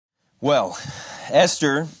Well,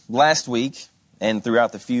 Esther, last week and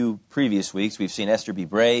throughout the few previous weeks, we've seen Esther be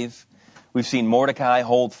brave. We've seen Mordecai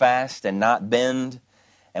hold fast and not bend.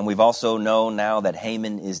 And we've also known now that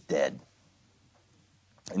Haman is dead.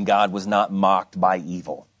 And God was not mocked by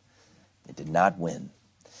evil. It did not win.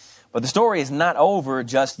 But the story is not over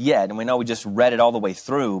just yet. And we know we just read it all the way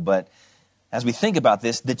through. But as we think about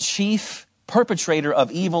this, the chief perpetrator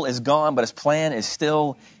of evil is gone, but his plan is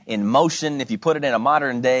still in motion. If you put it in a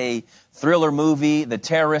modern day thriller movie, the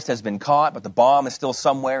terrorist has been caught, but the bomb is still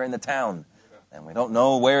somewhere in the town. And we don't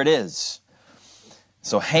know where it is.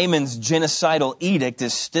 So Haman's genocidal edict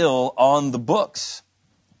is still on the books.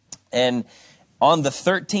 And on the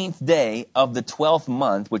 13th day of the 12th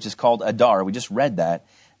month, which is called Adar, we just read that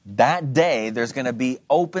day there's going to be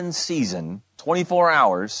open season, 24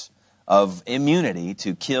 hours of immunity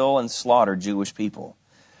to kill and slaughter Jewish people.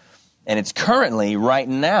 And it's currently, right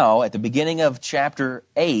now, at the beginning of chapter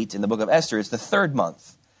 8 in the book of Esther, it's the 3rd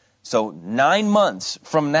month. So 9 months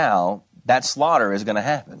from now, that slaughter is going to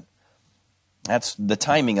happen. That's the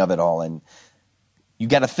timing of it all. And you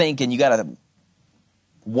got to think and you got to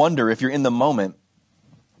wonder, if you're in the moment,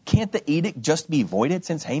 can't the edict just be voided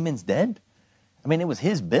since Haman's dead? I mean, it was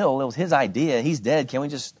his bill. It was his idea. He's dead. Can we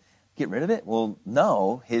just get rid of it? Well,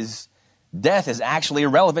 no. His death is actually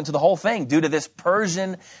irrelevant to the whole thing due to this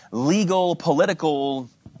Persian legal, political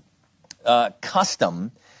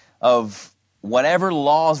custom of whatever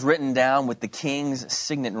law's written down with the king's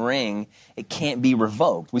signet ring, it can't be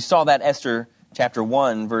revoked. We saw that Esther chapter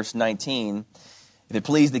 1, verse 19. If it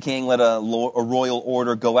please the king, let a royal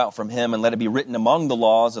order go out from him, and let it be written among the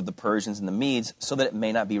laws of the Persians and the Medes, so that it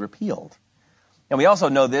may not be repealed. And we also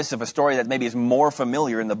know this of a story that maybe is more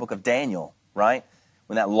familiar in the book of Daniel, right?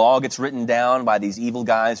 When that law gets written down by these evil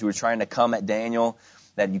guys who are trying to come at Daniel,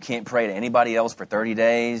 that you can't pray to anybody else for 30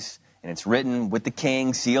 days, and it's written with the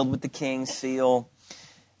king, sealed with the king's seal.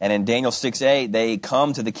 And in Daniel 6:8, they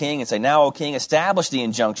come to the king and say, "Now, O king, establish the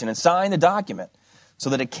injunction and sign the document so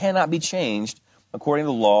that it cannot be changed according to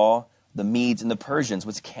the law, the Medes and the Persians,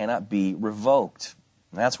 which cannot be revoked."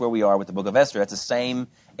 And that's where we are with the book of Esther. That's the same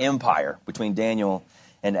empire between Daniel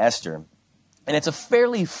and Esther. And it's a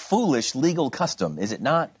fairly foolish legal custom, is it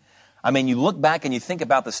not? I mean, you look back and you think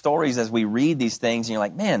about the stories as we read these things, and you're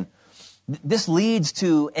like, man, this leads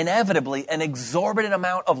to inevitably an exorbitant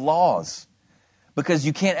amount of laws, because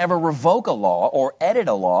you can't ever revoke a law or edit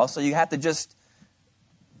a law, so you have to just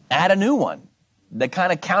add a new one that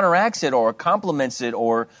kind of counteracts it or complements it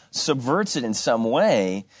or subverts it in some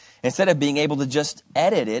way, instead of being able to just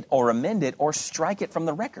edit it or amend it or strike it from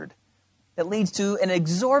the record. That leads to an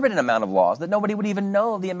exorbitant amount of laws that nobody would even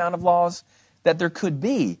know the amount of laws that there could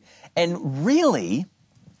be. And really,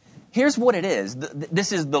 here's what it is.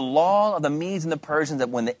 This is the law of the Medes and the Persians, that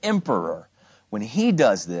when the emperor, when he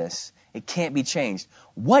does this, it can't be changed.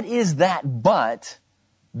 What is that but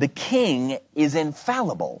the king is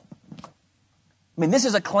infallible? I mean, this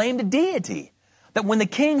is a claim to deity, that when the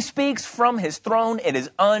king speaks from his throne, it is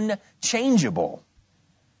unchangeable.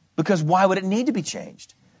 Because why would it need to be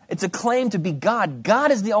changed? It's a claim to be God.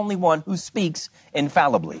 God is the only one who speaks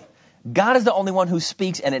infallibly. God is the only one who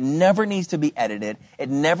speaks, and it never needs to be edited. It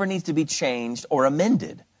never needs to be changed or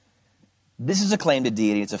amended. This is a claim to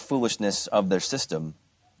deity. It's a foolishness of their system,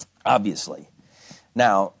 obviously.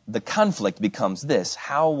 Now, the conflict becomes this: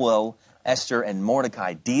 how will Esther and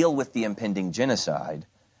Mordecai deal with the impending genocide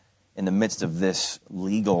in the midst of this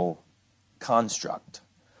legal construct?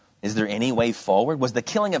 Is there any way forward? Was the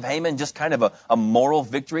killing of Haman just kind of a moral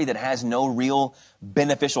victory that has no real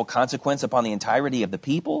beneficial consequence upon the entirety of the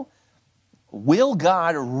people? Will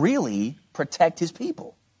God really protect his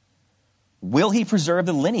people? Will he preserve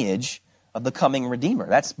the lineage of the coming Redeemer?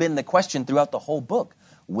 That's been the question throughout the whole book.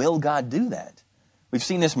 Will God do that? We've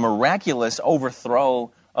seen this miraculous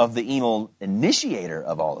overthrow of the evil initiator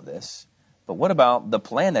of all of this. But what about the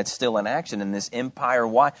plan that's still in action in this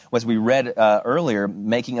empire-wide, as we read earlier,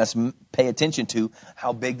 making us pay attention to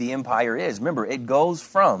how big the empire is? Remember, it goes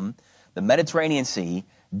from the Mediterranean Sea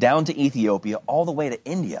down to Ethiopia all the way to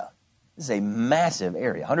India. This is a massive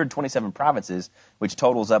area, 127 provinces, which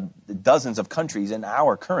totals up dozens of countries in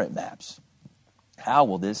our current maps. How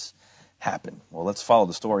will this happen? Well, let's follow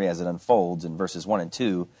the story as it unfolds in verses 1 and 2.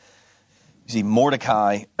 You see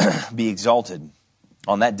Mordecai be exalted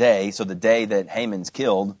on that day, so the day that Haman's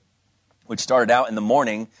killed, which started out in the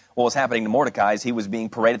morning. What was happening to Mordecai is he was being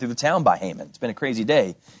paraded through the town by Haman. It's been a crazy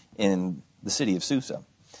day in the city of Susa.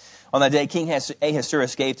 On that day, King Ahasuerus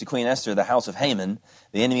escaped to Queen Esther, the house of Haman,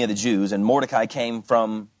 the enemy of the Jews, and Mordecai came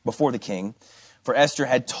from before the king, for Esther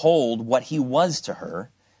had told what he was to her,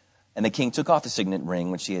 and the king took off the signet ring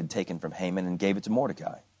which she had taken from Haman and gave it to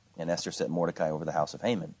Mordecai. And Esther set Mordecai over the house of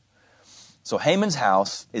Haman. So Haman's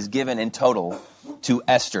house is given in total to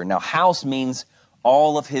Esther. Now, house means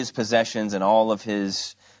all of his possessions and all of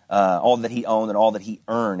his, all that he owned and all that he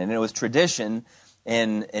earned. And it was tradition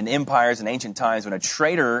in empires in ancient times when a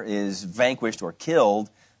traitor is vanquished or killed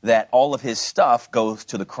that all of his stuff goes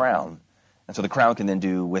to the crown. And so the crown can then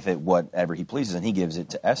do with it whatever he pleases, and he gives it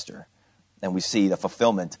to Esther. And we see the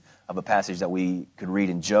fulfillment of a passage that we could read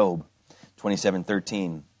in Job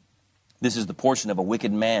 27:13. This is the portion of a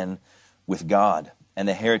wicked man with God, and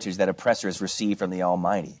the heritage that oppressors receive from the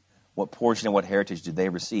Almighty. What portion and what heritage did they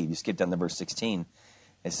receive? You skip down to verse 16.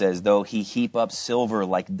 It says, though he heap up silver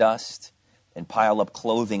like dust and pile up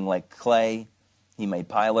clothing like clay, he may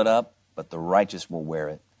pile it up, but the righteous will wear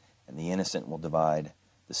it, and the innocent will divide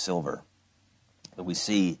the silver. But we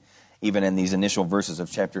see, even in these initial verses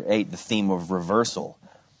of chapter 8, the theme of reversal.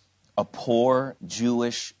 A poor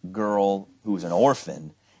Jewish girl who's an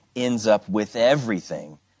orphan ends up with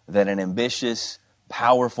everything that an ambitious,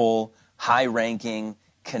 powerful, high-ranking,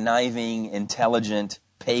 conniving, intelligent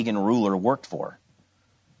pagan ruler worked for.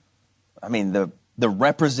 I mean, the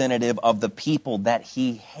representative of the people that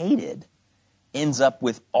he hated ends up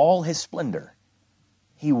with all his splendor.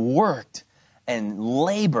 He worked and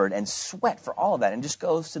labored and sweat for all of that and just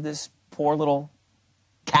goes to this poor little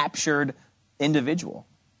captured individual.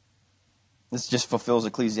 This just fulfills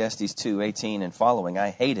Ecclesiastes 2:18 and following. I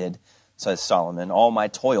hated, says Solomon, all my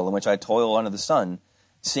toil in which I toil under the sun,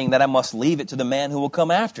 seeing that I must leave it to the man who will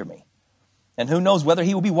come after me. And who knows whether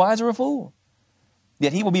he will be wise or a fool?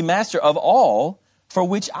 Yet he will be master of all for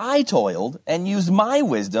which I toiled and used my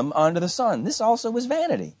wisdom under the sun. This also is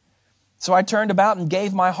vanity. So I turned about and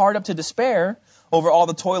gave my heart up to despair over all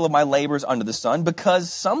the toil of my labors under the sun,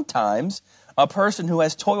 because sometimes a person who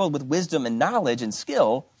has toiled with wisdom and knowledge and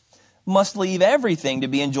skill must leave everything to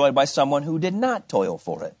be enjoyed by someone who did not toil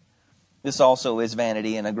for it. This also is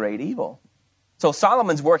vanity and a great evil. So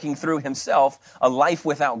Solomon's working through himself a life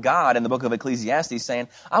without God in the book of Ecclesiastes, saying,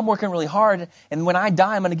 I'm working really hard, and when I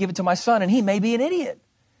die, I'm going to give it to my son, and he may be an idiot.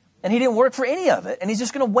 And he didn't work for any of it, and he's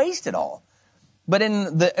just going to waste it all. But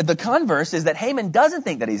in the converse is that Haman doesn't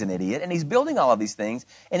think that he's an idiot, and he's building all of these things,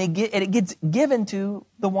 and it gets given to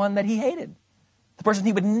the one that he hated. The person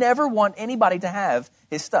he would never want anybody to have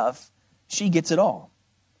his stuff, she gets it all.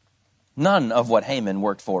 None of what Haman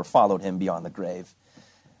worked for followed him beyond the grave,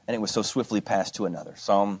 and it was so swiftly passed to another.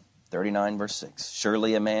 Psalm 39, verse 6.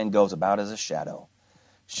 Surely a man goes about as a shadow.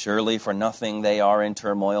 Surely for nothing they are in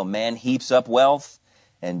turmoil. Man heaps up wealth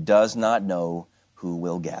and does not know who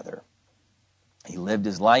will gather. He lived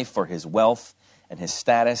his life for his wealth and his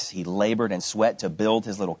status. He labored and sweat to build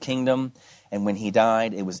his little kingdom, and when he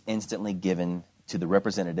died, it was instantly given to the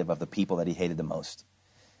representative of the people that he hated the most.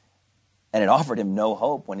 And it offered him no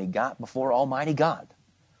hope when he got before Almighty God.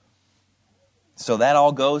 So that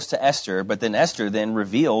all goes to Esther, but then Esther then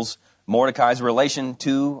reveals Mordecai's relation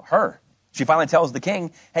to her. She finally tells the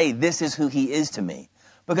king, hey, this is who he is to me.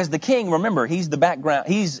 Because the king, remember, he's the background,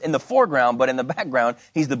 he's in the foreground, but in the background,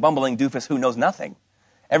 he's the bumbling doofus who knows nothing.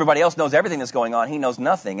 Everybody else knows everything that's going on. He knows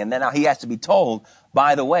nothing. And then now he has to be told,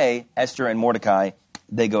 by the way, Esther and Mordecai,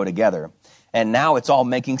 they go together. And now it's all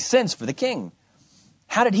making sense for the king.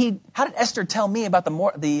 How did Esther tell me about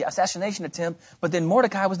the assassination attempt, but then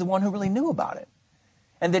Mordecai was the one who really knew about it?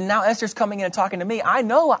 And then now Esther's coming in and talking to me. I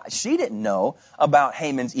know she didn't know about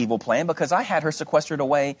Haman's evil plan because I had her sequestered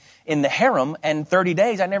away in the harem, and 30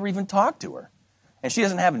 days I never even talked to her. And she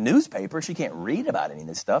doesn't have a newspaper. She can't read about any of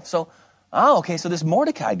this stuff. So, okay, so this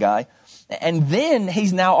Mordecai guy. And then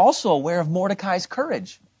he's now also aware of Mordecai's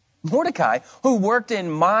courage. Mordecai, who worked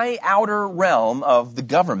in my outer realm of the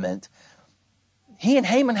government, he and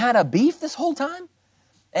Haman had a beef this whole time.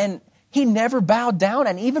 And he never bowed down.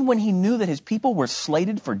 And even when he knew that his people were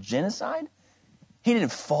slated for genocide, he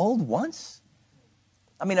didn't fold once.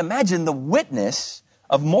 I mean, imagine the witness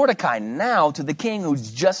of Mordecai now to the king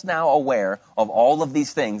who's just now aware of all of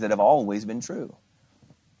these things that have always been true.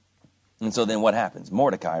 And so then what happens?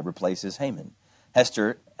 Mordecai replaces Haman.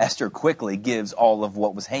 Esther quickly gives all of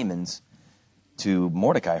what was Haman's to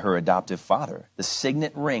Mordecai, her adoptive father. The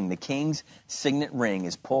signet ring, the king's signet ring,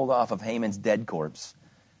 is pulled off of Haman's dead corpse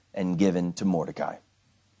and given to Mordecai.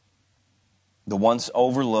 The once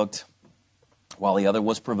overlooked, while the other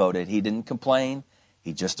was promoted, he didn't complain.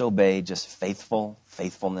 He just obeyed, just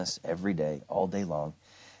faithfulness every day, all day long.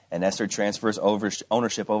 And Esther transfers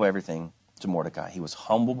ownership over everything to Mordecai. He was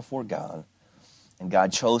humble before God, and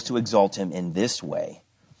God chose to exalt him in this way,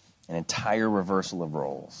 an entire reversal of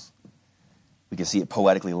roles. We can see it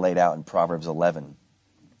poetically laid out in Proverbs 11,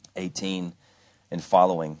 18 and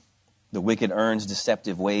following. The wicked earns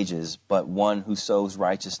deceptive wages, but one who sows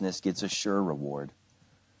righteousness gets a sure reward.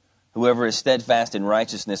 Whoever is steadfast in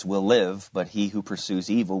righteousness will live, but he who pursues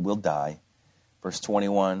evil will die. Verse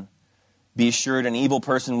 21, be assured an evil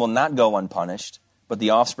person will not go unpunished, but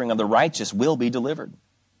the offspring of the righteous will be delivered.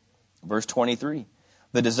 Verse 23,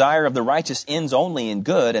 the desire of the righteous ends only in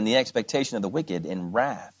good, and the expectation of the wicked in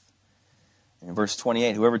wrath. And in verse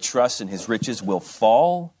 28, whoever trusts in his riches will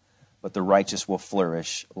fall, but the righteous will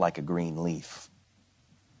flourish like a green leaf.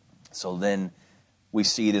 So then we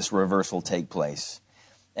see this reversal take place.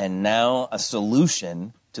 And now a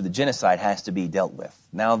solution to the genocide has to be dealt with.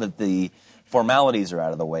 Now that the formalities are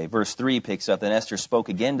out of the way. Verse 3 picks up, then Esther spoke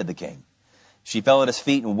again to the king. She fell at his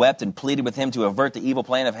feet and wept and pleaded with him to avert the evil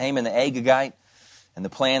plan of Haman the Agagite and the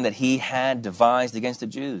plan that he had devised against the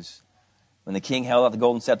Jews. When the king held out the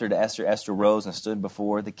golden scepter to Esther, Esther rose and stood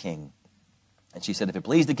before the king. And she said, if it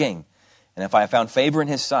please the king, and if I have found favor in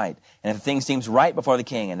his sight, and if the thing seems right before the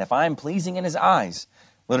king, and if I am pleasing in his eyes,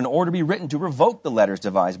 let an order be written to revoke the letters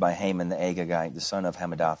devised by Haman the Agagite, the son of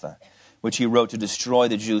Hammedatha, which he wrote to destroy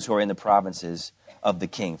the Jews who are in the provinces of the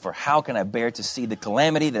king. For how can I bear to see the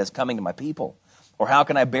calamity that is coming to my people? Or how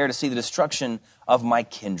can I bear to see the destruction of my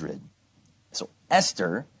kindred? So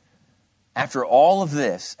Esther, after all of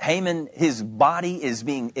this, Haman, his body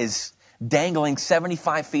is dangling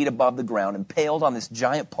 75 feet above the ground, impaled on this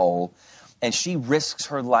giant pole, and she risks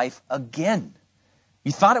her life again.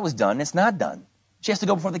 You thought it was done. It's not done. She has to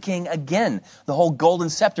go before the king again. The whole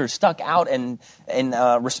golden scepter stuck out in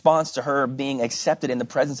response to her being accepted in the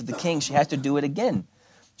presence of the king. She has to do it again.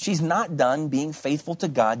 She's not done being faithful to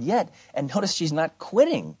God yet. And notice she's not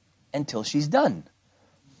quitting until she's done.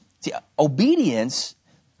 See, obedience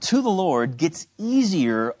to the Lord gets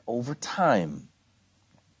easier over time.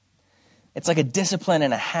 It's like a discipline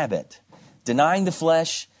and a habit. Denying the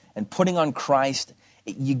flesh and putting on Christ,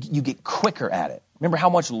 you get quicker at it. Remember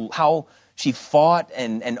how she fought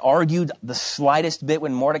and argued the slightest bit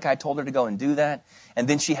when Mordecai told her to go and do that? And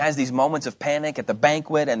then she has these moments of panic at the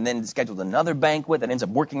banquet and then scheduled another banquet that ends up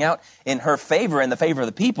working out in her favor and the favor of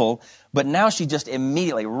the people. But now she just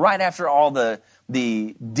immediately, right after all the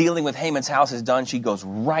dealing with Haman's house is done, she goes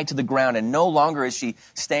right to the ground, and no longer is she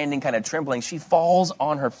standing kind of trembling. She falls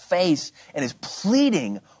on her face and is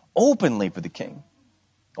pleading openly for the king.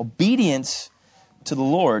 Obedience to the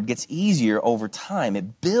Lord gets easier over time.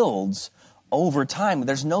 It builds over time.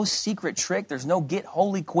 There's no secret trick. There's no get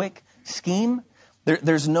holy quick scheme.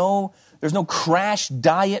 There's no crash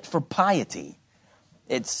diet for piety.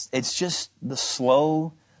 It's just the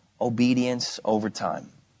slow obedience over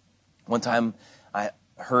time. One time I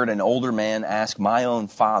heard an older man ask my own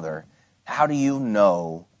father, how do you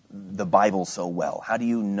know the Bible so well? How do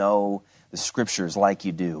you know the scriptures like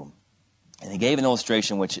you do? And he gave an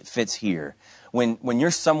illustration which fits here. When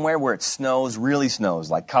you're somewhere where it snows, really snows,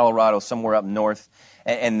 like Colorado, somewhere up north,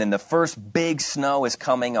 and then the first big snow is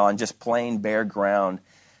coming on just plain bare ground,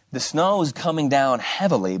 the snow is coming down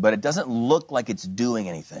heavily, but it doesn't look like it's doing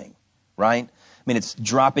anything, right? I mean, it's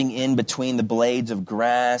dropping in between the blades of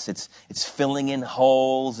grass. It's filling in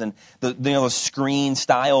holes, and the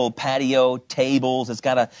screen-style patio tables. It's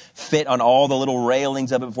got to fit on all the little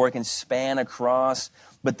railings of it before it can span across.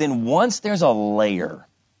 But then once there's a layer,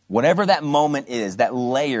 whatever that moment is, that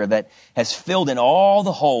layer that has filled in all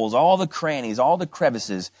the holes, all the crannies, all the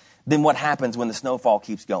crevices, then what happens when the snowfall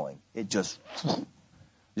keeps going? It just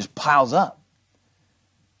piles up.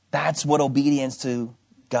 That's what obedience to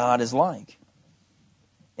God is like.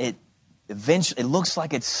 It looks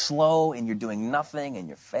like it's slow and you're doing nothing and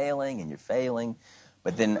you're failing.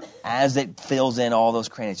 But then as it fills in all those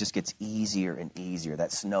crannies, it just gets easier and easier.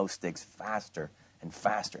 That snow sticks faster and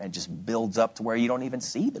faster, and just builds up to where you don't even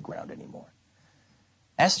see the ground anymore.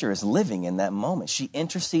 Esther is living in that moment. She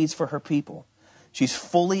intercedes for her people. She's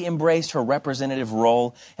fully embraced her representative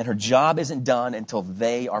role, and her job isn't done until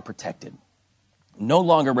they are protected. No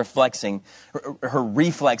longer reflecting, her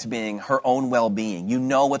reflex being her own well-being. You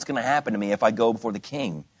know what's going to happen to me if I go before the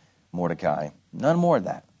king, Mordecai. None more of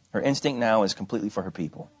that. Her instinct now is completely for her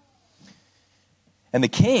people. And the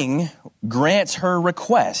king grants her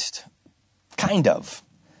request. Kind of.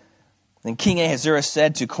 Then King Ahasuerus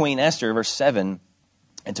said to Queen Esther, verse 7,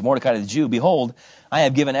 and to Mordecai the Jew, behold, I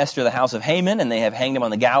have given Esther the house of Haman, and they have hanged him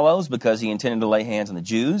on the gallows because he intended to lay hands on the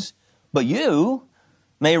Jews. But you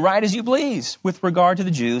may write as you please with regard to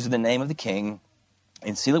the Jews in the name of the king,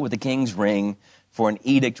 and seal it with the king's ring, for an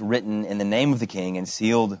edict written in the name of the king and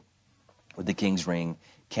sealed with the king's ring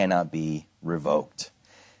cannot be revoked.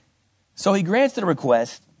 So he grants the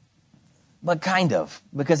request, but kind of,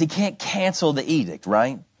 because he can't cancel the edict,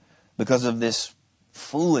 right? Because of this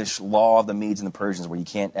foolish law of the Medes and the Persians where you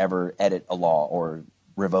can't ever edit a law or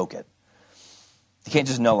revoke it. You can't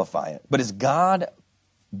just nullify it. But is God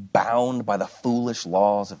bound by the foolish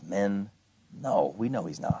laws of men? No, we know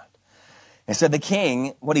he's not. Instead, the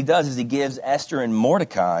king, what he does is he gives Esther and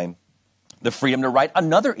Mordecai the freedom to write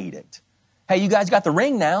another edict. Hey, you guys got the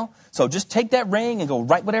ring now, so just take that ring and go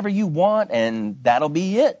write whatever you want, and that'll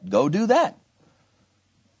be it. Go do that.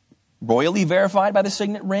 Royally verified by the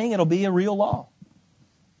signet ring, it'll be a real law.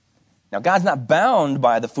 Now, God's not bound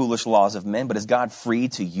by the foolish laws of men, but is God free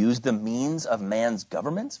to use the means of man's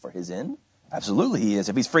governments for his end? Absolutely he is.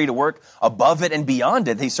 If he's free to work above it and beyond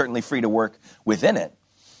it, he's certainly free to work within it.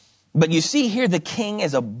 But you see here, the king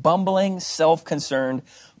is a bumbling, self-concerned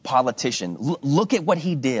politician. Look at what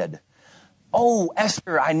he did. Oh,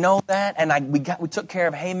 Esther, I know that, and we took care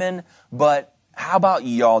of Haman, but how about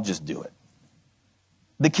y'all just do it?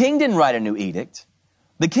 The king didn't write a new edict.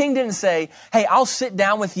 The king didn't say, hey, I'll sit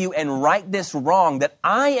down with you and right this wrong that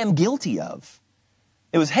I am guilty of.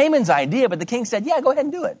 It was Haman's idea, but the king said, yeah, go ahead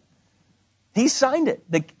and do it. He signed it.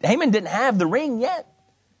 Haman didn't have the ring yet.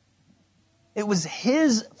 It was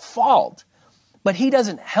his fault. But he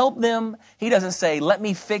doesn't help them. He doesn't say, let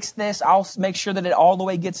me fix this. I'll make sure that it all the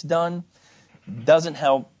way gets done. Doesn't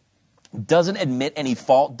help. Doesn't admit any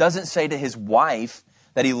fault. Doesn't say to his wife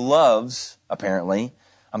that he loves, apparently,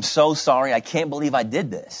 I'm so sorry. I can't believe I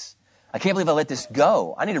did this. I can't believe I let this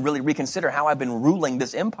go. I need to really reconsider how I've been ruling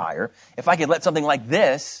this empire. If I could let something like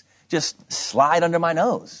this just slide under my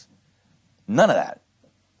nose. None of that.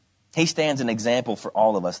 He stands an example for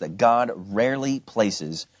all of us that God rarely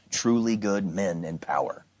places truly good men in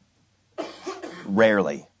power.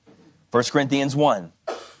 Rarely. 1 Corinthians 1,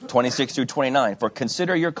 26 through 29. For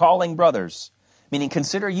consider your calling, brothers. Meaning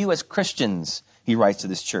consider you as Christians, he writes to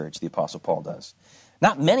this church, the Apostle Paul does.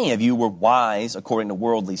 Not many of you were wise according to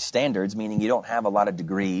worldly standards, meaning you don't have a lot of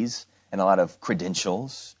degrees and a lot of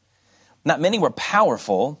credentials. Not many were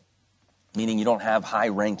powerful, meaning you don't have high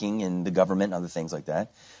ranking in the government and other things like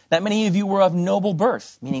that. Not many of you were of noble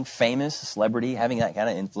birth, meaning famous, celebrity, having that kind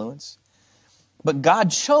of influence. But God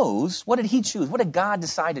chose, what did he choose? What did God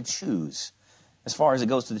decide to choose as far as it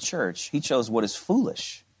goes to the church? He chose what is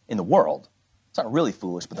foolish in the world. It's not really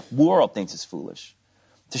foolish, but the world thinks it's foolish.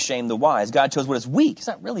 To shame the wise. God chose what is weak. It's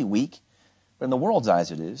not really weak, but in the world's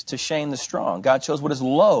eyes it is. To shame the strong. God chose what is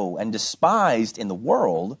low and despised in the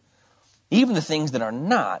world, even the things that are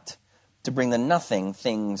not, to bring the nothing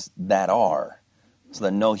things that are, so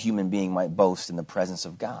that no human being might boast in the presence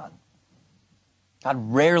of God. God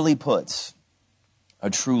rarely puts a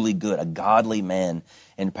truly good, a godly man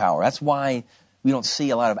in power. That's why we don't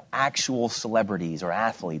see a lot of actual celebrities or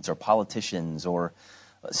athletes or politicians or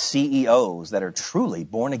CEOs that are truly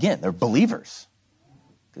born again. They're believers.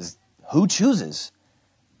 Because who chooses?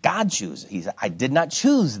 God chooses. I did not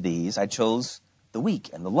choose these. I chose the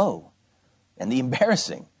weak and the low and the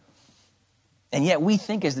embarrassing. And yet we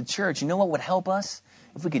think as the church, you know what would help us?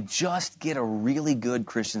 If we could just get a really good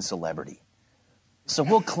Christian celebrity. So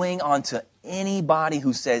we'll cling on to anybody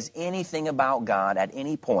who says anything about God at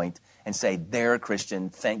any point and say, they're a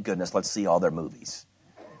Christian, thank goodness, let's see all their movies.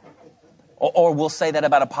 Or we'll say that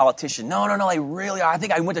about a politician. No, they really are. I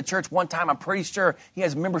think I went to church one time. I'm pretty sure he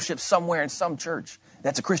has membership somewhere in some church.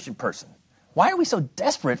 That's a Christian person. Why are we so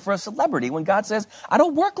desperate for a celebrity when God says, I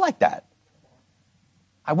don't work like that?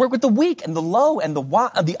 I work with the weak and the low and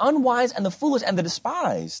the unwise and the foolish and the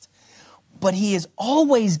despised. But he is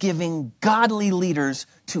always giving godly leaders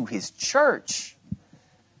to his church.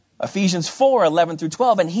 Ephesians 4, 11 through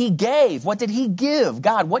 12. And he gave. What did he give?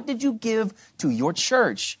 God, what did you give to your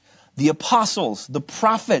church? The apostles, the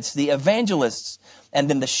prophets, the evangelists, and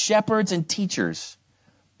then the shepherds and teachers.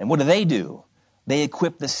 And what do? They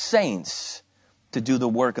equip the saints to do the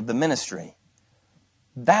work of the ministry.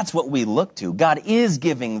 That's what we look to. God is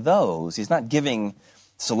giving those. He's not giving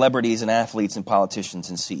celebrities and athletes and politicians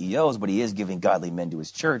and CEOs, but he is giving godly men to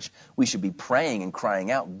his church. We should be praying and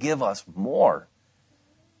crying out, give us more.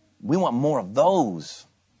 We want more of those.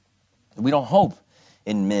 We don't hope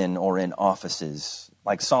in men or in offices.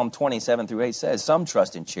 Like Psalm 27 through 8 says, some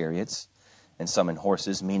trust in chariots and some in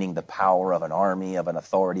horses, meaning the power of an army, of an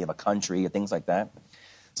authority, of a country, things like that.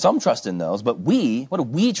 Some trust in those, but what do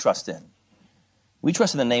we trust in? We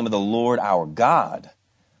trust in the name of the Lord our God.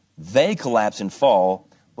 They collapse and fall,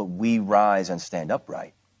 but we rise and stand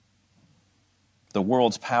upright. The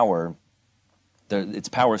world's power, its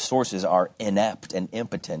power sources are inept and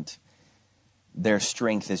impotent. Their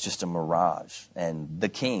strength is just a mirage. And the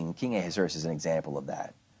King Ahasuerus is an example of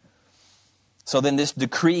that. So then this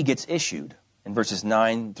decree gets issued in verses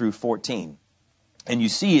 9 through 14. And you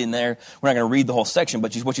see in there, we're not going to read the whole section,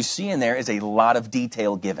 but what you see in there is a lot of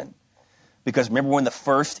detail given. Because remember when the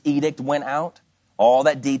first edict went out? All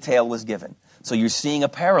that detail was given. So you're seeing a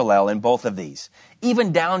parallel in both of these.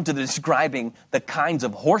 Even down to describing the kinds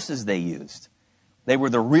of horses they used. They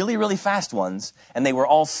were the really, really fast ones, and they were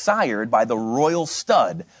all sired by the royal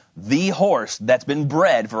stud, the horse that's been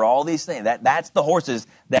bred for all these things. That's the horses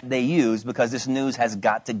that they used because this news has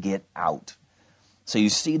got to get out. So you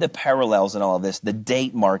see the parallels in all of this, the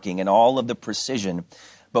date marking and all of the precision.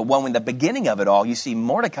 But when in the beginning of it all, you see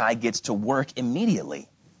Mordecai gets to work immediately.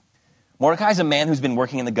 Mordecai's a man who's been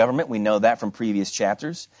working in the government. We know that from previous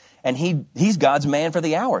chapters. And he's God's man for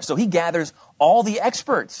the hour. So he gathers all the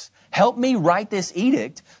experts. Help me write this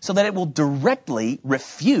edict so that it will directly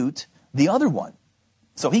refute the other one.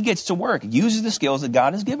 So he gets to work, uses the skills that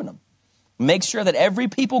God has given him. Makes sure that every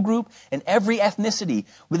people group and every ethnicity,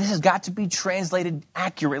 this has got to be translated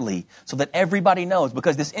accurately so that everybody knows,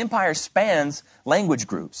 because this empire spans language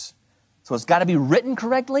groups. So it's got to be written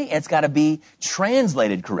correctly, and it's got to be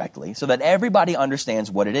translated correctly so that everybody understands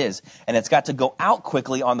what it is. And it's got to go out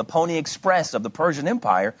quickly on the Pony Express of the Persian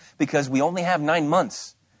Empire because we only have 9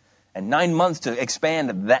 months. And 9 months to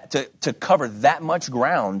expand that, to cover that much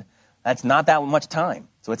ground, that's not that much time.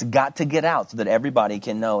 So it's got to get out so that everybody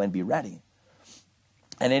can know and be ready.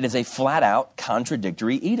 And it is a flat-out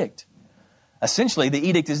contradictory edict. Essentially, the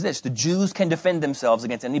edict is this: the Jews can defend themselves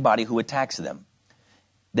against anybody who attacks them.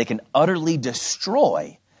 They can utterly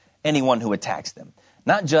destroy anyone who attacks them.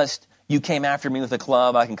 Not just, you came after me with a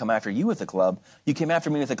club, I can come after you with a club. You came after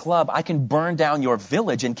me with a club, I can burn down your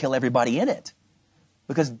village and kill everybody in it.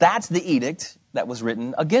 Because that's the edict that was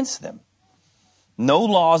written against them. No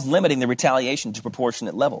laws limiting the retaliation to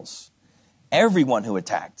proportionate levels. Everyone who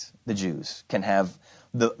attacked the Jews can have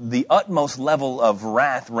the utmost level of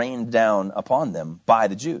wrath rained down upon them by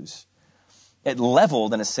the Jews. It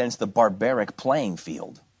leveled, in a sense, the barbaric playing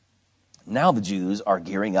field. Now the Jews are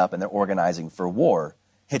gearing up and they're organizing for war.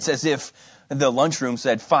 It's as if the lunchroom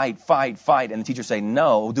said, fight, fight, fight, and the teachers say,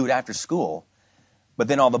 no, we'll do it after school. But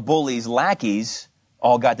then all the bullies, lackeys,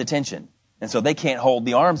 all got detention. And so they can't hold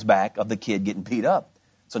the arms back of the kid getting beat up.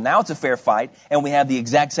 So now it's a fair fight, and we have the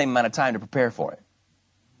exact same amount of time to prepare for it.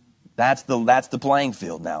 That's the playing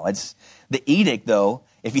field now. It's the edict, though,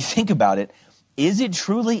 if you think about it, is it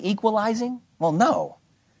truly equalizing? Well, no.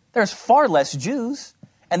 There's far less Jews,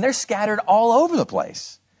 and they're scattered all over the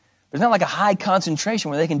place. There's not like a high concentration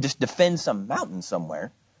where they can just defend some mountain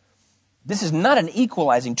somewhere. This is not an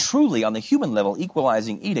equalizing, truly on the human level,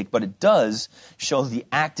 equalizing edict, but it does show the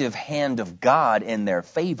active hand of God in their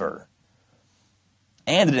favor.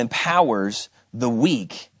 And it empowers the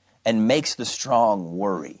weak and makes the strong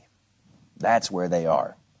worry. That's where they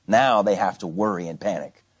are. Now they have to worry and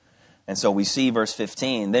panic. And so we see verse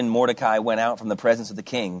 15, then Mordecai went out from the presence of the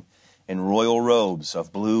king in royal robes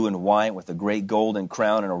of blue and white with a great golden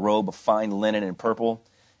crown and a robe of fine linen and purple.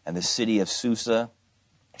 And the city of Susa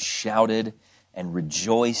shouted and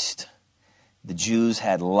rejoiced. The Jews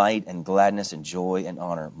had light and gladness and joy and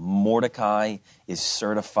honor. Mordecai is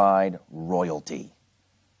certified royalty.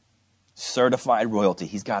 Certified royalty.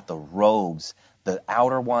 He's got the robes, the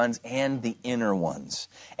outer ones and the inner ones.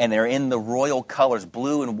 And they're in the royal colors.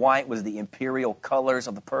 Blue and white was the imperial colors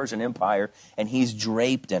of the Persian Empire, and he's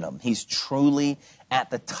draped in them. He's truly at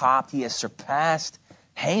the top. He has surpassed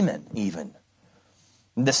Haman even.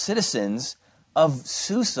 The citizens of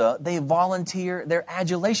Susa, they volunteer their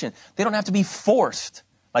adulation. They don't have to be forced.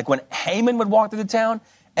 Like when Haman would walk through the town,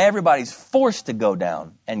 everybody's forced to go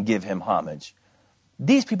down and give him homage.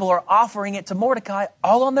 These people are offering it to Mordecai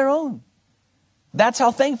all on their own. That's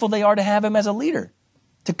how thankful they are to have him as a leader.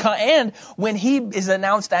 And when he is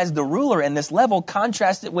announced as the ruler in this level,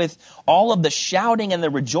 contrast it with all of the shouting and the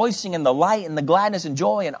rejoicing and the light and the gladness and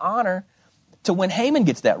joy and honor to when Haman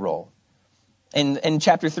gets that role. In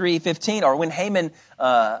chapter 3:15, or when Haman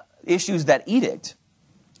issues that edict,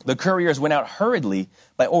 the couriers went out hurriedly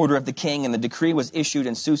by order of the king, and the decree was issued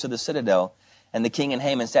in Susa the citadel, and the king and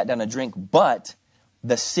Haman sat down to drink. But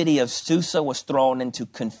the city of Susa was thrown into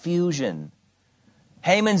confusion.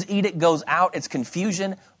 Haman's edict goes out, it's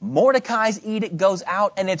confusion. Mordecai's edict goes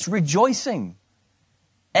out, and it's rejoicing.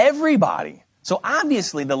 Everybody. So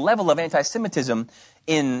obviously the level of anti-Semitism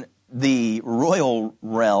in the royal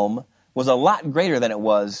realm was a lot greater than it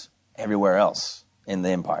was everywhere else in the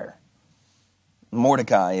empire.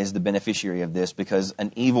 Mordecai is the beneficiary of this because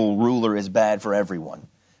an evil ruler is bad for everyone.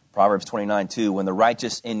 Proverbs 29:2, when the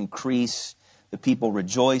righteous increase, the people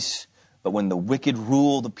rejoice, but when the wicked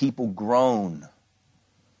rule, the people groan.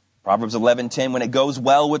 Proverbs 11:10, when it goes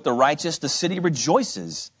well with the righteous, the city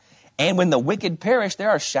rejoices. And when the wicked perish, there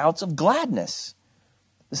are shouts of gladness.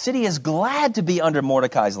 The city is glad to be under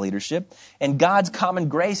Mordecai's leadership, and God's common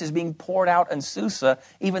grace is being poured out in Susa.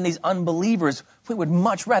 Even these unbelievers, we would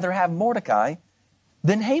much rather have Mordecai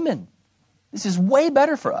than Haman. This is way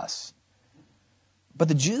better for us. But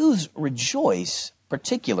the Jews rejoice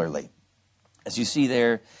particularly. As you see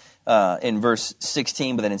there in verse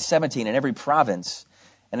 16, but then in 17, in every province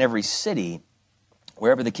and every city,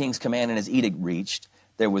 wherever the king's command and his edict reached,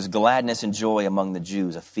 there was gladness and joy among the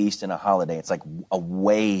Jews, a feast and a holiday. It's like a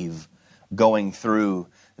wave going through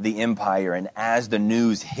the empire. And as the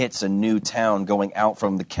news hits a new town going out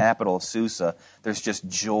from the capital of Susa, there's just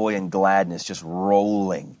joy and gladness just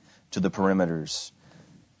rolling to the perimeters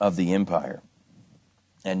of the empire.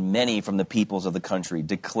 And many from the peoples of the country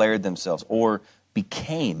declared themselves, or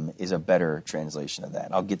became is a better translation of that.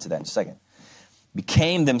 I'll get to that in a second.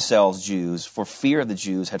 Became themselves Jews, for fear of the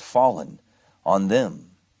Jews had fallen on them.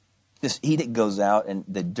 This edict goes out and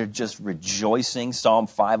they're just rejoicing. Psalm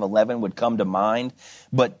 5:11 would come to mind.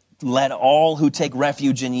 But let all who take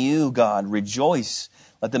refuge in you, God, rejoice.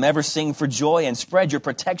 Let them ever sing for joy and spread your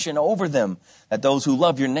protection over them, that those who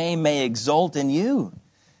love your name may exult in you.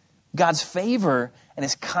 God's favor and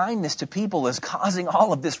his kindness to people is causing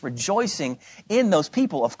all of this rejoicing in those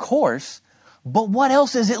people, of course. But what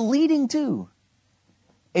else is it leading to?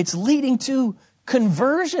 It's leading to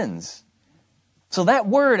conversions. So that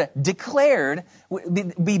word declared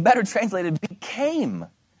would be better translated became.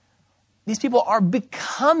 These people are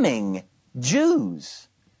becoming Jews.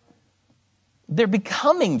 They're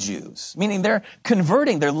becoming Jews, meaning they're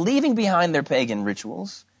converting. They're leaving behind their pagan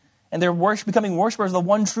rituals, and they're becoming worshipers of the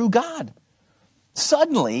one true God.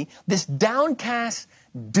 Suddenly, this downcast,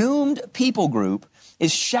 doomed people group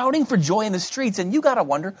is shouting for joy in the streets, and you got to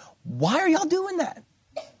wonder, why are y'all doing that?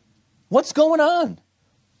 What's going on?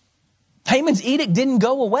 Haman's edict didn't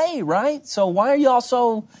go away, right? So why are y'all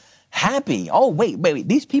so happy? Oh, wait.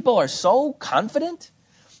 These people are so confident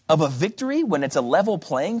of a victory when it's a level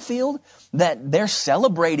playing field that they're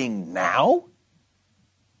celebrating now?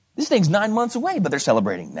 This thing's 9 months away, but they're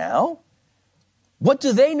celebrating now. What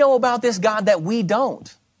do they know about this God that we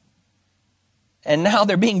don't? And now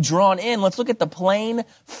they're being drawn in. Let's look at the plain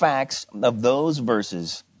facts of those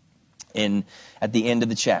verses at the end of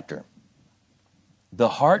the chapter. The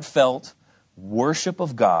heartfelt worship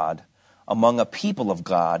of God among a people of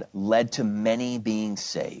God led to many being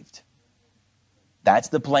saved. That's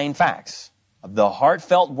the plain facts. The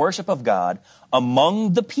heartfelt worship of God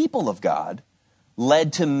among the people of God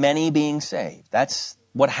led to many being saved. That's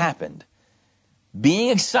what happened.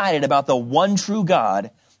 Being excited about the one true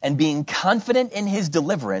God and being confident in his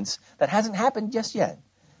deliverance, that hasn't happened just yet.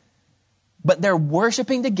 But they're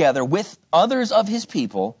worshiping together with others of his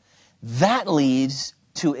people. That leads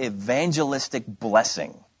to evangelistic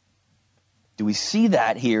blessing. Do we see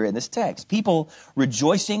that here in this text? People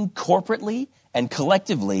rejoicing corporately and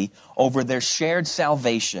collectively over their shared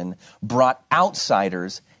salvation brought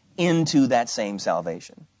outsiders into that same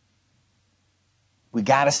salvation. We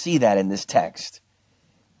got to see that in this text.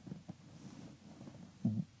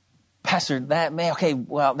 Pastor,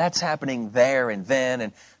 that's happening there and then,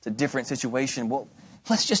 and it's a different situation. Well,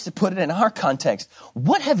 let's just put it in our context.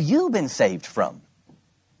 What have you been saved from?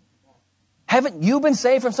 Haven't you been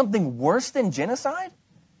saved from something worse than genocide?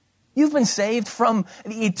 You've been saved from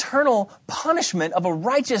the eternal punishment of a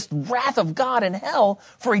righteous wrath of God in hell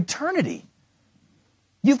for eternity.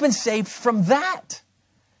 You've been saved from that.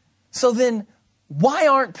 So then, why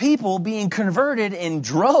aren't people being converted in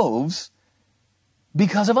droves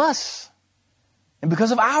because of us and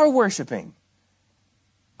because of our worshiping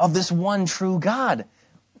of this one true God?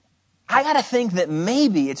 I got to think that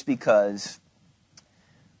maybe it's because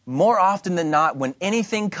more often than not, when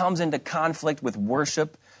anything comes into conflict with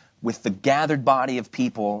worship, with the gathered body of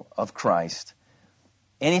people of Christ,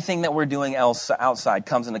 anything that we're doing else outside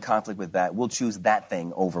comes into conflict with that, we'll choose that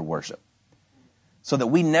thing over worship. So that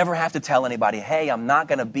we never have to tell anybody, hey, I'm not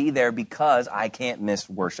going to be there because I can't miss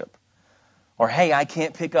worship. Or, hey, I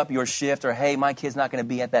can't pick up your shift. Or, hey, my kid's not going to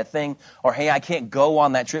be at that thing. Or, hey, I can't go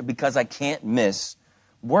on that trip because I can't miss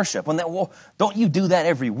worship. Well, don't you do that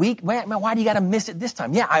every week? Why do you got to miss it this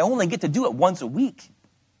time? Yeah, I only get to do it once a week.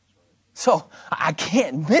 So I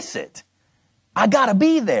can't miss it. I got to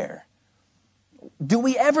be there. Do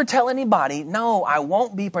we ever tell anybody, no, I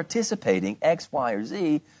won't be participating X, Y, or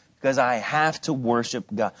Z because I have to worship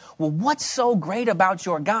God? Well, what's so great about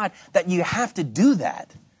your God that you have to do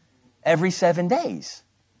that every 7 days?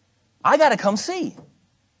 I got to come see.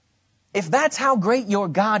 If that's how great your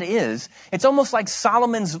God is, it's almost like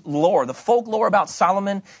Solomon's lore, the folklore about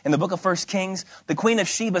Solomon in the book of 1 Kings. The Queen of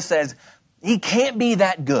Sheba says, he can't be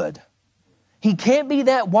that good. He can't be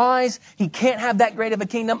that wise. He can't have that great of a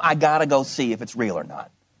kingdom. I got to go see if it's real or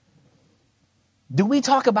not. Do we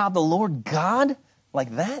talk about the Lord God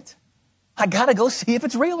like that? I got to go see if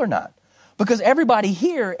it's real or not. Because everybody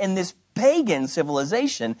here in this pagan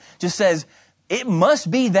civilization just says, it must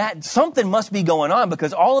be that something must be going on,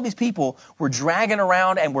 because all of these people were dragging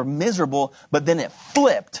around and were miserable, but then it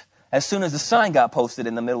flipped as soon as the sign got posted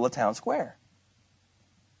in the middle of town square.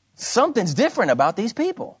 Something's different about these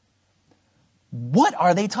people. What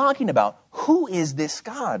are they talking about? Who is this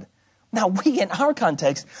God? Now, we, in our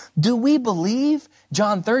context, do we believe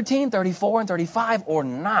John 13, 34, and 35 or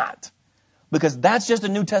not? Because that's just a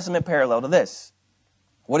New Testament parallel to this.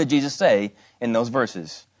 What did Jesus say in those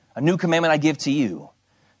verses? A new commandment I give to you,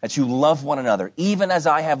 that you love one another, even as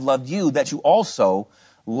I have loved you, that you also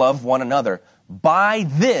love one another. By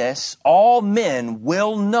this, all men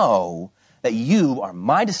will know that you are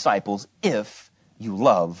my disciples if you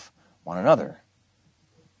love one another.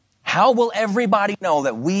 How will everybody know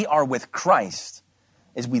that we are with Christ?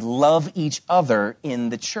 Is we love each other in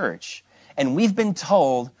the church. And we've been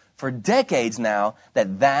told for decades now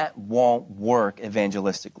that that won't work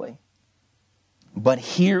evangelistically. But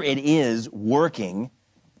here it is working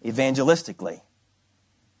evangelistically.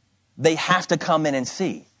 They have to come in and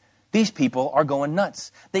see. These people are going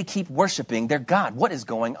nuts. They keep worshiping their God. What is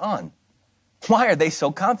going on? Why are they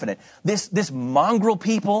so confident? This mongrel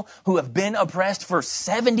people who have been oppressed for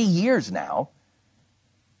 70 years now,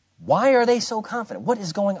 why are they so confident? What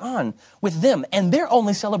is going on with them? And they're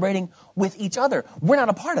only celebrating with each other. We're not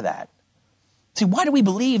a part of that. See, why do we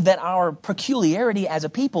believe that our peculiarity as a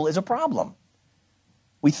people is a problem?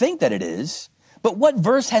 We think that it is, but what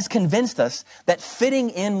verse has convinced us that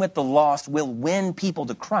fitting in with the lost will win people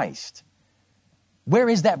to Christ? Where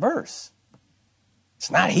is that verse?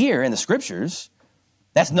 It's not here in the scriptures.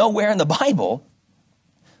 That's nowhere in the Bible.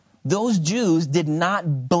 Those Jews did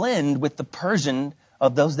not blend with the Persian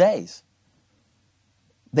of those days.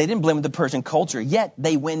 They didn't blend with the Persian culture, yet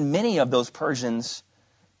they win many of those Persians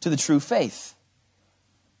to the true faith.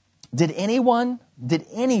 Did anyone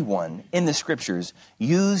in the scriptures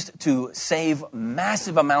used to save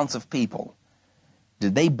massive amounts of people,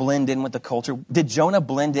 did they blend in with the culture? Did Jonah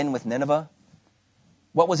blend in with Nineveh?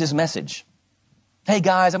 What was his message? Hey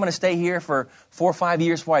guys, I'm going to stay here for 4 or 5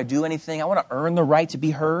 years before I do anything. I want to earn the right to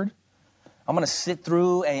be heard. I'm going to sit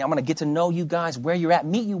through and I'm going to get to know you guys where you're at,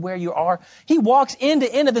 meet you where you are. He walks end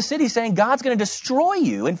to end of the city saying God's going to destroy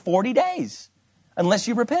you in 40 days unless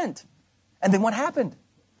you repent. And then what happened?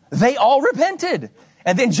 They all repented.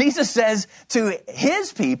 And then Jesus says to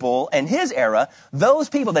his people and his era, those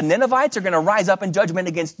people, the Ninevites, are going to rise up in judgment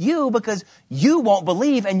against you because you won't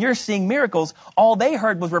believe and you're seeing miracles. All they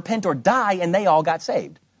heard was repent or die, and they all got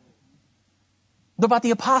saved. What about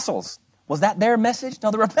the apostles? Was that their message? No,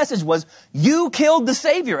 their message was, you killed the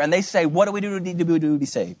Savior. And they say, what do we need to do to be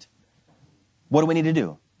saved? What do we need to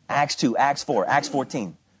do? Acts 2, Acts 4, Acts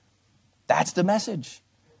 14. That's the message.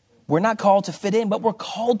 We're not called to fit in, but we're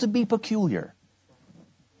called to be peculiar.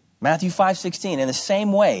 Matthew 5:16, in the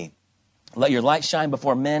same way, let your light shine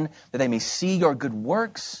before men that they may see your good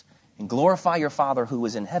works and glorify your Father who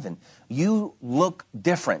is in heaven. You look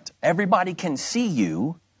different. Everybody can see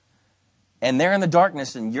you, and they're in the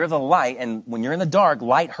darkness, and you're the light. And when you're in the dark,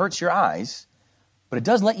 light hurts your eyes, but it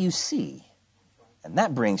does let you see. And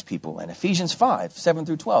that brings people in. Ephesians 5, 7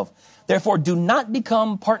 through 12. Therefore, do not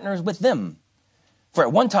become partners with them. For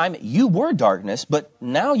at one time you were darkness, but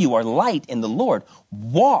now you are light in the Lord.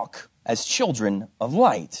 Walk as children of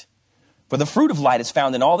light. For the fruit of light is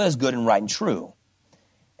found in all that is good and right and true.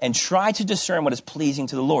 And try to discern what is pleasing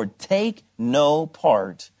to the Lord. Take no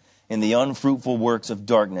part in the unfruitful works of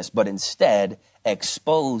darkness, but instead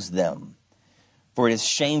expose them. For it is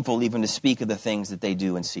shameful even to speak of the things that they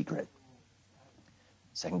do in secret.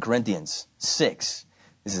 2 Corinthians 6.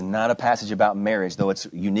 This is not a passage about marriage, though it's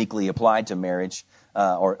uniquely applied to marriage.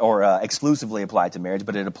 Or exclusively applied to marriage,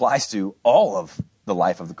 but it applies to all of the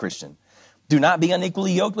life of the Christian. Do not be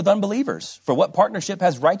unequally yoked with unbelievers. For what partnership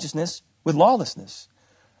has righteousness with lawlessness?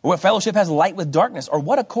 Or what fellowship has light with darkness? Or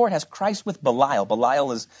what accord has Christ with Belial?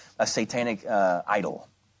 Belial is a satanic idol.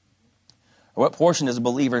 Or what portion does a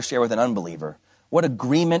believer share with an unbeliever? What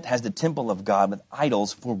agreement has the temple of God with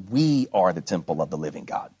idols? For we are the temple of the living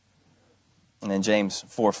God. And then James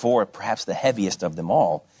 4:4, perhaps the heaviest of them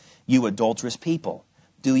all. You adulterous people,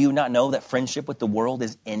 do you not know that friendship with the world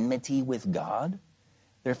is enmity with God?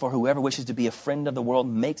 Therefore, whoever wishes to be a friend of the world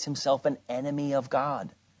makes himself an enemy of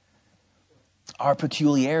God. Our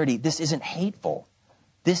peculiarity, this isn't hateful.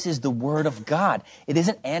 This is the word of God. It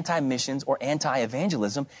isn't anti-missions or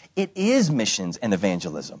anti-evangelism. It is missions and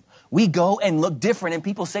evangelism. We go and look different, and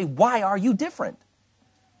people say, why are you different?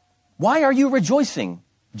 Why are you rejoicing,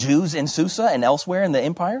 Jews in Susa and elsewhere in the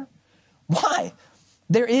empire? Why?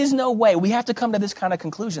 There is no way. We have to come to this kind of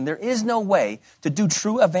conclusion. There is no way to do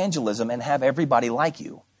true evangelism and have everybody like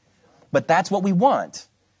you. But that's what we want.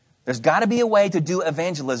 There's got to be a way to do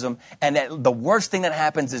evangelism, and the worst thing that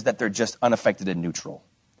happens is that they're just unaffected and neutral.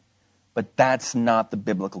 But that's not the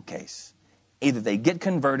biblical case. Either they get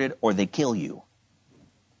converted or they kill you.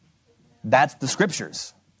 That's the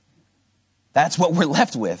scriptures. That's what we're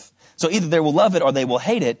left with. So either they will love it or they will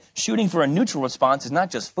hate it. Shooting for a neutral response is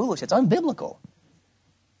not just foolish, it's unbiblical.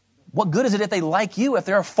 What good is it if they like you if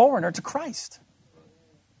they're a foreigner to Christ?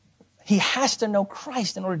 He has to know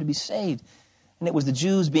Christ in order to be saved. And it was the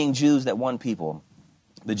Jews being Jews that won people.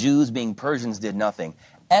 The Jews being Persians did nothing.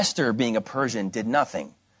 Esther being a Persian did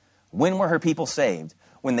nothing. When were her people saved?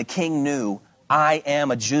 When the king knew, I am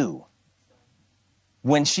a Jew.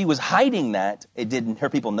 When she was hiding that, it did her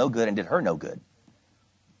people no good and did her no good.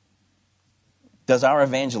 Does our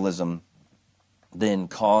evangelism then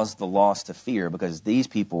cause the lost to fear? Because these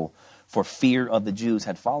people, for fear of the Jews,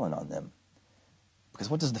 had fallen on them. Because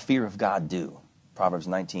what does the fear of God do? Proverbs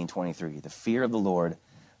 19:23. The fear of the Lord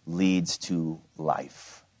leads to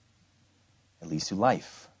life. It leads to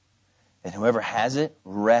life. And whoever has it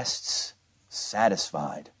rests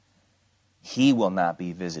satisfied. He will not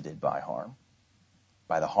be visited by harm,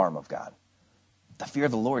 by the harm of God. The fear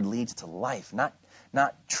of the Lord leads to life, not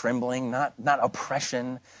trembling, not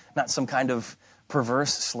oppression, not some kind of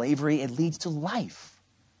perverse slavery. It leads to life.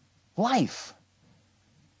 Life.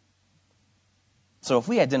 So if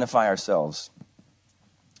we identify ourselves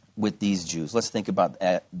with these Jews, let's think about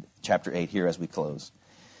chapter 8 here as we close.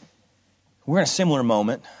 We're in a similar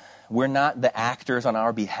moment. We're not the actors on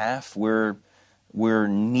our behalf. We're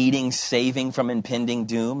needing saving from impending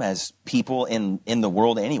doom as people in the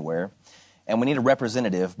world anywhere. And we need a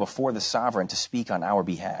representative before the sovereign to speak on our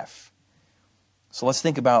behalf. So let's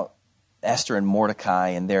think about Esther and Mordecai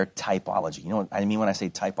and their typology. You know what I mean when I say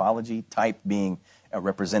typology? Type being a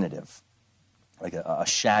representative. Like a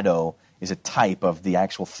shadow is a type of the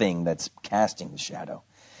actual thing that's casting the shadow.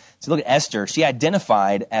 So look at Esther. She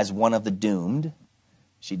identified as one of the doomed.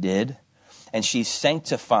 She did. And she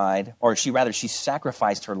sanctified, or she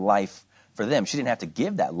sacrificed her life for them. She didn't have to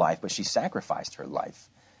give that life, but she sacrificed her life.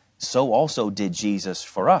 So also did Jesus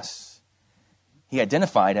for us. He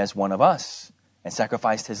identified as one of us and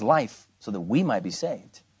sacrificed his life so that we might be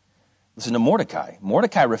saved. Listen to Mordecai.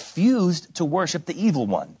 Mordecai refused to worship the evil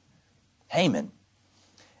one, Haman.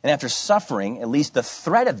 And after suffering at least the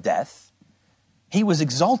threat of death, he was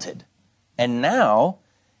exalted. And now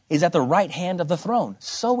is at the right hand of the throne.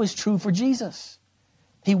 So is true for Jesus.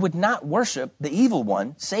 He would not worship the evil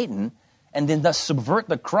one, Satan, and then thus subvert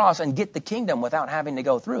the cross and get the kingdom without having to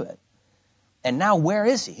go through it. And now where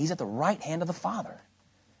is he? He's at the right hand of the Father.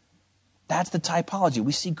 That's the typology.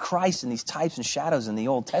 We see Christ in these types and shadows in the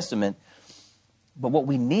Old Testament. But what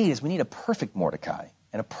we need is a perfect Mordecai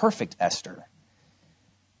and a perfect Esther.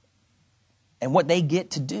 And what they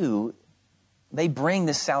get to do, they bring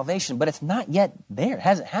this salvation, but it's not yet there. It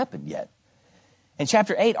hasn't happened yet. In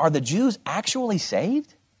chapter 8, are the Jews actually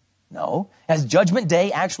saved? No. Has Judgment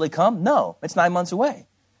Day actually come? No. It's 9 months away.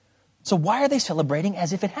 So why are they celebrating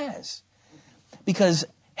as if it has? Because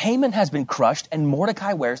Haman has been crushed and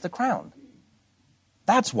Mordecai wears the crown.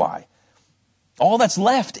 That's why. All that's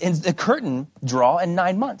left is the curtain draw in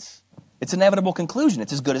 9 months. It's an inevitable conclusion.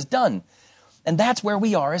 It's as good as done. And that's where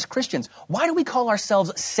we are as Christians. Why do we call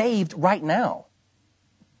ourselves saved right now?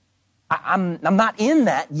 I'm not in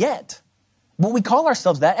that yet. But we call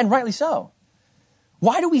ourselves that, and rightly so.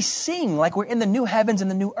 Why do we sing like we're in the new heavens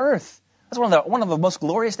and the new earth? That's one of the most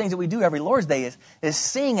glorious things that we do every Lord's Day is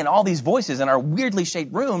sing, and all these voices in our weirdly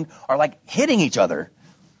shaped room are like hitting each other.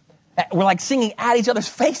 We're like singing at each other's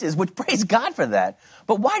faces, which praise God for that.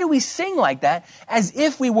 But why do we sing like that as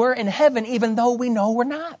if we were in heaven even though we know we're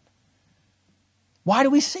not? Why do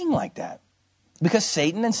we sing like that? Because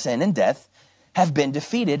Satan and sin and death have been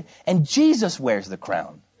defeated, and Jesus wears the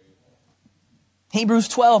crown. Hebrews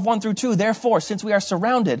 12, 1-2, therefore, since we are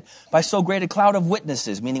surrounded by so great a cloud of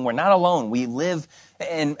witnesses, meaning we're not alone, we live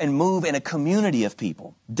and move in a community of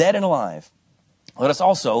people, dead and alive. Let us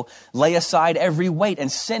also lay aside every weight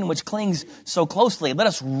and sin which clings so closely. Let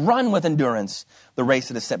us run with endurance the race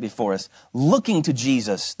that is set before us, looking to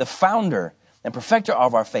Jesus, the founder and perfecter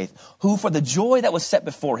of our faith, who for the joy that was set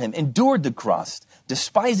before him endured the cross,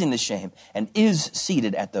 despising the shame, and is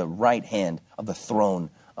seated at the right hand of the throne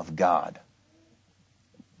of God.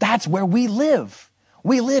 That's where we live.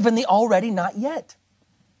 We live in the already not yet,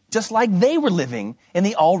 just like they were living in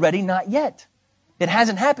the already not yet. It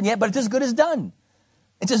hasn't happened yet, but it's as good as done.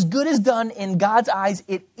 It's as good as done in God's eyes.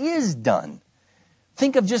 It is done.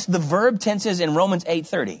 Think of just the verb tenses in Romans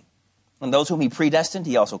 8:30. And those whom he predestined,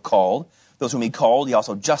 he also called. Those whom he called, he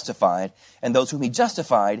also justified. And those whom he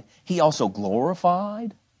justified, he also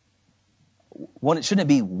glorified. Shouldn't it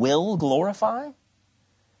be will glorify?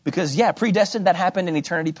 Because, predestined, that happened in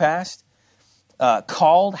eternity past.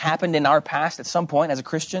 Called happened in our past at some point as a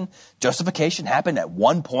Christian. Justification happened at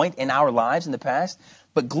one point in our lives in the past.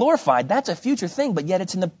 But glorified, that's a future thing, but yet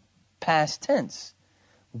it's in the past tense.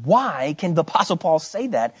 Why can the Apostle Paul say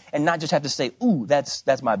that and not just have to say, ooh,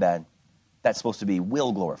 that's my bad. That's supposed to be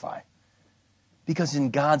will glorify. Because in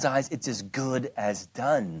God's eyes, it's as good as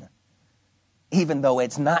done, even though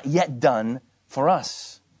it's not yet done for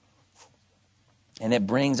us. And it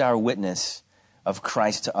brings our witness of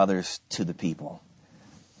Christ to others, to the people.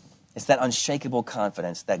 It's that unshakable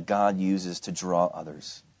confidence that God uses to draw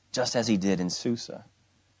others, just as he did in Susa.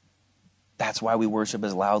 That's why we worship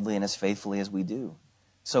as loudly and as faithfully as we do.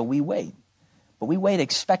 So we wait, but we wait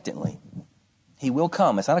expectantly. He will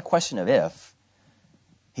come. It's not a question of if.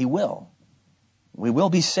 He will. We will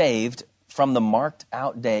be saved from the marked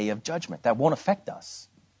out day of judgment. That won't affect us.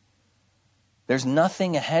 There's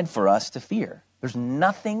nothing ahead for us to fear. There's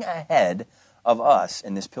nothing ahead of us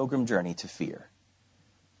in this pilgrim journey to fear.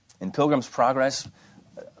 In Pilgrim's Progress,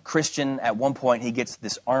 Christian, at one point, he gets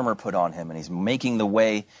this armor put on him, and he's making the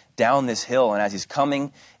way down this hill. And as he's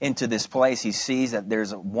coming into this place, he sees that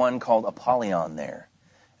there's one called Apollyon there.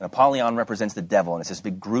 And Apollyon represents the devil, and it's this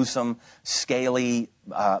big, gruesome, scaly,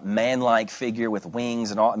 man-like figure with wings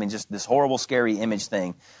and all. I mean, just this horrible, scary image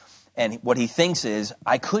thing. And what he thinks is,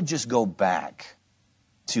 I could just go back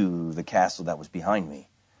to the castle that was behind me.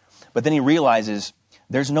 But then he realizes,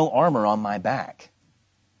 there's no armor on my back.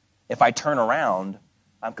 If I turn around,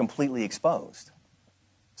 I'm completely exposed.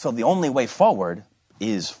 So the only way forward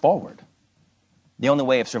is forward. The only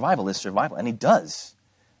way of survival is survival. And he does.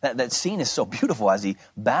 That scene is so beautiful as he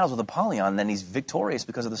battles with Apollyon, and then he's victorious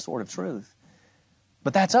because of the sword of truth.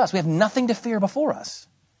 But that's us. We have nothing to fear before us.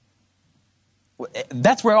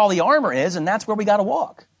 That's where all the armor is, and that's where we got to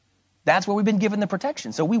walk. That's where we've been given the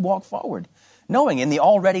protection. So we walk forward, knowing in the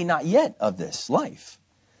already not yet of this life.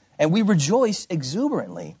 And we rejoice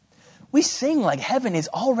exuberantly. We sing like heaven is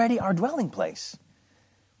already our dwelling place.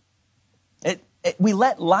 We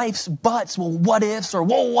let life's buts, well, what ifs, or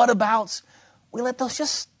whoa, what abouts, we let those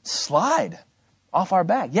just slide off our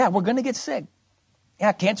back. Yeah, we're going to get sick.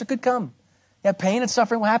 Yeah, cancer could come. Yeah, pain and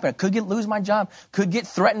suffering will happen. I could lose my job. Could get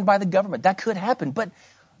threatened by the government. That could happen. But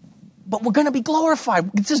we're going to be glorified.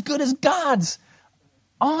 It's as good as God's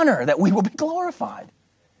honor that we will be glorified.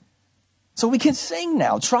 So we can sing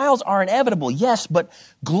now. Trials are inevitable, yes, but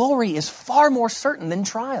glory is far more certain than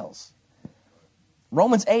trials.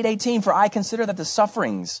 Romans 8:18, for I consider that the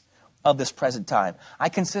sufferings of this present time, I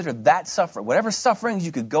consider that suffering, whatever sufferings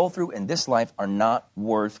you could go through in this life, are not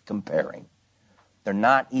worth comparing. They're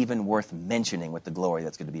not even worth mentioning with the glory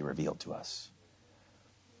that's going to be revealed to us.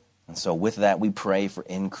 And so with that, we pray for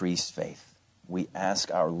increased faith. We ask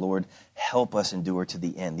our Lord, help us endure to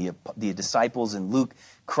the end. The disciples in Luke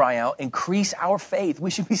cry out, increase our faith. We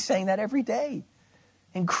should be saying that every day.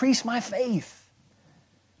 Increase my faith.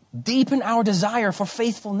 Deepen our desire for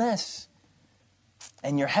faithfulness.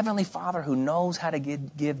 And your heavenly Father, who knows how to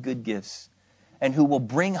give good gifts and who will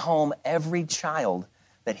bring home every child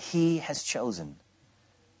that he has chosen,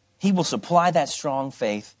 he will supply that strong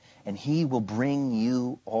faith, and he will bring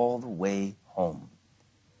you all the way home,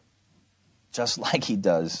 just like he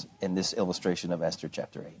does in this illustration of Esther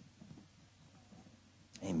chapter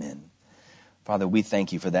 8. Amen. Father, we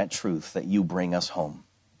thank you for that truth that you bring us home.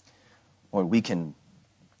 Lord, we can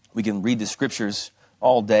read the scriptures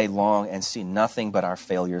all day long and see nothing but our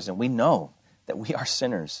failures, and we know that we are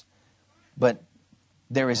sinners. But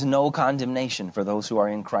there is no condemnation for those who are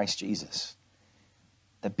in Christ Jesus.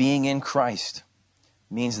 That being in Christ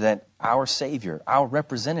means that our Savior, our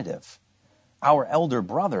representative, our elder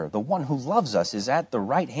brother, the one who loves us, is at the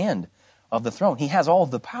right hand of the throne. He has all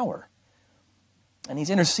of the power. And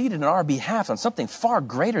he's interceded on our behalf on something far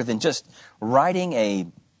greater than just writing a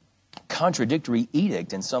contradictory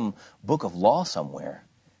edict in some book of law somewhere.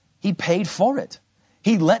 He paid for it.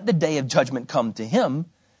 He let the day of judgment come to him,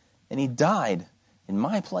 and he died in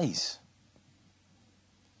my place.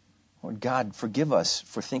 Lord God, forgive us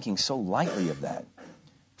for thinking so lightly of that.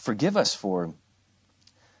 Forgive us for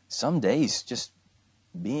some days just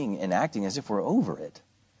being and acting as if we're over it.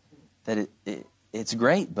 That it's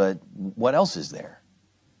great, but what else is there?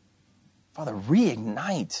 Father,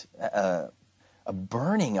 reignite a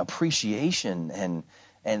burning appreciation and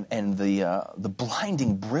the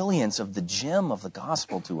blinding brilliance of the gem of the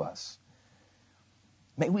gospel to us.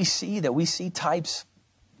 May we see types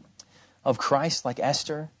of Christ like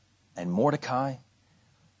Esther and Mordecai,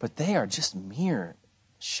 but they are just mere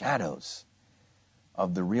shadows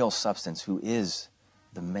of the real substance, who is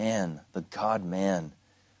the man, the God-man,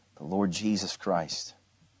 the Lord Jesus Christ.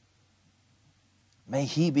 May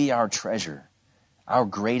he be our treasure, our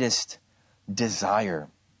greatest desire,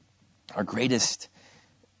 our greatest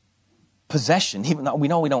possession. Even though we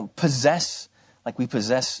know we don't possess like we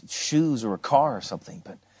possess shoes or a car or something,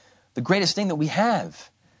 but the greatest thing that we have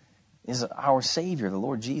is our Savior, the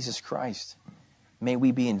Lord Jesus Christ. May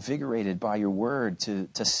we be invigorated by your word to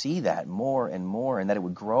see that more and more, and that it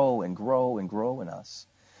would grow and grow and grow in us.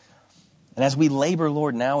 And as we labor,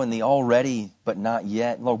 Lord, now in the already but not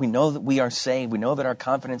yet, Lord, we know that we are saved. We know that our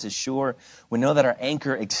confidence is sure. We know that our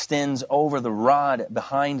anchor extends over the rod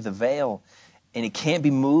behind the veil, and it can't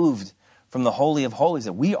be moved from the Holy of Holies,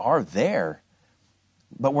 that we are there,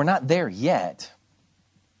 but we're not there yet.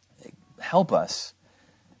 Help us.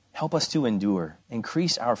 Help us to endure.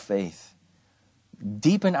 Increase our faith.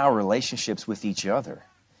 Deepen our relationships with each other,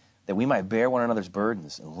 that we might bear one another's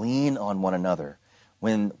burdens and lean on one another.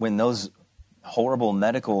 When those horrible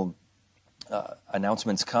medical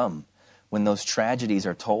announcements come, when those tragedies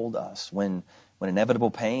are told us, when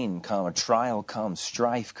inevitable pain comes, a trial comes,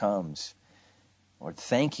 strife comes, Lord,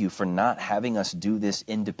 thank you for not having us do this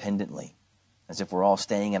independently, as if we're all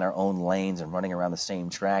staying in our own lanes and running around the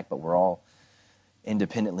same track, but we're all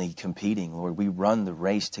independently competing. Lord, we run the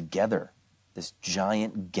race together, this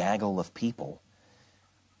giant gaggle of people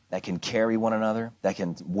that can carry one another, that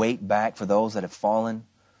can wait back for those that have fallen,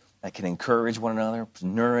 that can encourage one another,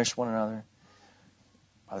 nourish one another.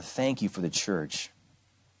 Father, thank you for the church.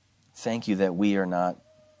 Thank you that we are not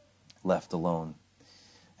left alone.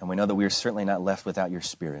 And we know that we are certainly not left without your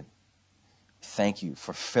Spirit. Thank you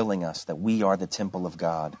for filling us, that we are the temple of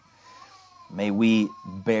God. May we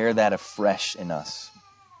bear that afresh in us.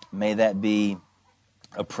 May that be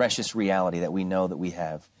a precious reality that we know that we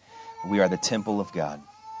have. We are the temple of God.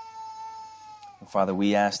 And Father,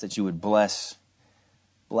 we ask that you would bless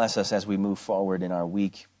us as we move forward in our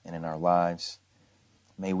week and in our lives.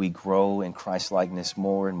 May we grow in Christ-likeness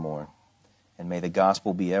more and more. And may the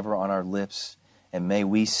gospel be ever on our lips. And may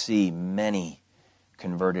we see many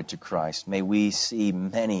converted to Christ. May we see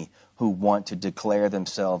many who want to declare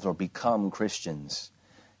themselves or become Christians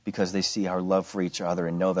because they see our love for each other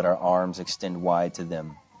and know that our arms extend wide to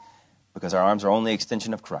them, because our arms are only an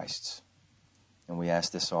extension of Christ's. And we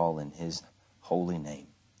ask this all in his holy name.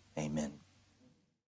 Amen.